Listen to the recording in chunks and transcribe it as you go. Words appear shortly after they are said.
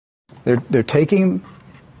They're taking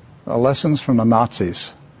lessons from the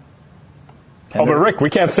Nazis. But Rick, we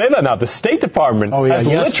can't say that now. The State Department has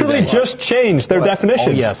literally just changed their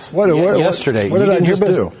definition. Oh, yes. Yesterday. What did I just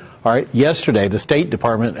do? All right. Yesterday, the State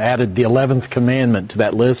Department added the 11th commandment to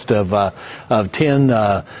that list of 10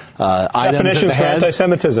 items. Definitions for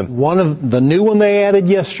anti-Semitism. One of the new one they added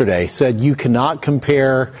yesterday said you cannot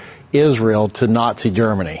compare Israel to Nazi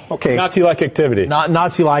Germany. Okay. Nazi-like activity. Not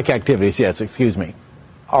Nazi-like activities. Yes. Excuse me.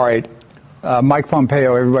 All right. Mike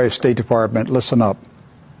Pompeo, everybody at State Department, listen up.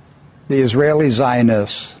 The Israeli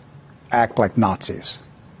Zionists act like Nazis.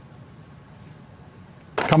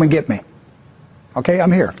 Come and get me. Okay,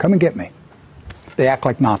 I'm here. Come and get me. They act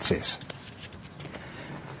like Nazis.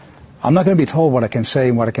 I'm not going to be told what I can say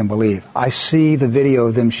and what I can believe. I see the video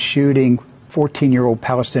of them shooting 14-year-old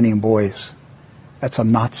Palestinian boys. That's a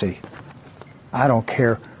Nazi. I don't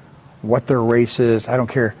care what their race is. I don't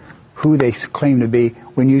care who they claim to be.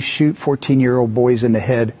 When you shoot 14-year-old boys in the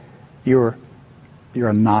head, you're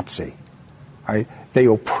a Nazi. Right? They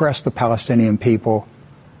oppress the Palestinian people.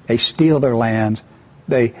 They steal their lands.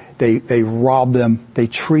 They rob them. They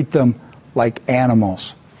treat them like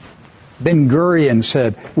animals. Ben Gurion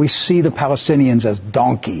said, we see the Palestinians as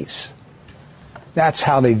donkeys. That's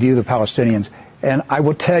how they view the Palestinians. And I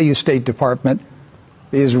will tell you, State Department,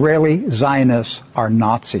 the Israeli Zionists are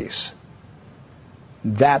Nazis.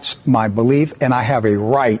 That's my belief, and I have a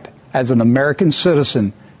right as an American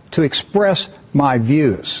citizen to express my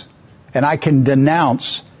views. And I can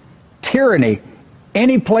denounce tyranny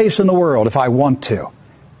any place in the world if I want to.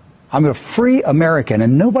 I'm a free American,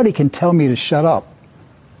 and nobody can tell me to shut up.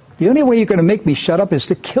 The only way you're going to make me shut up is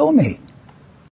to kill me.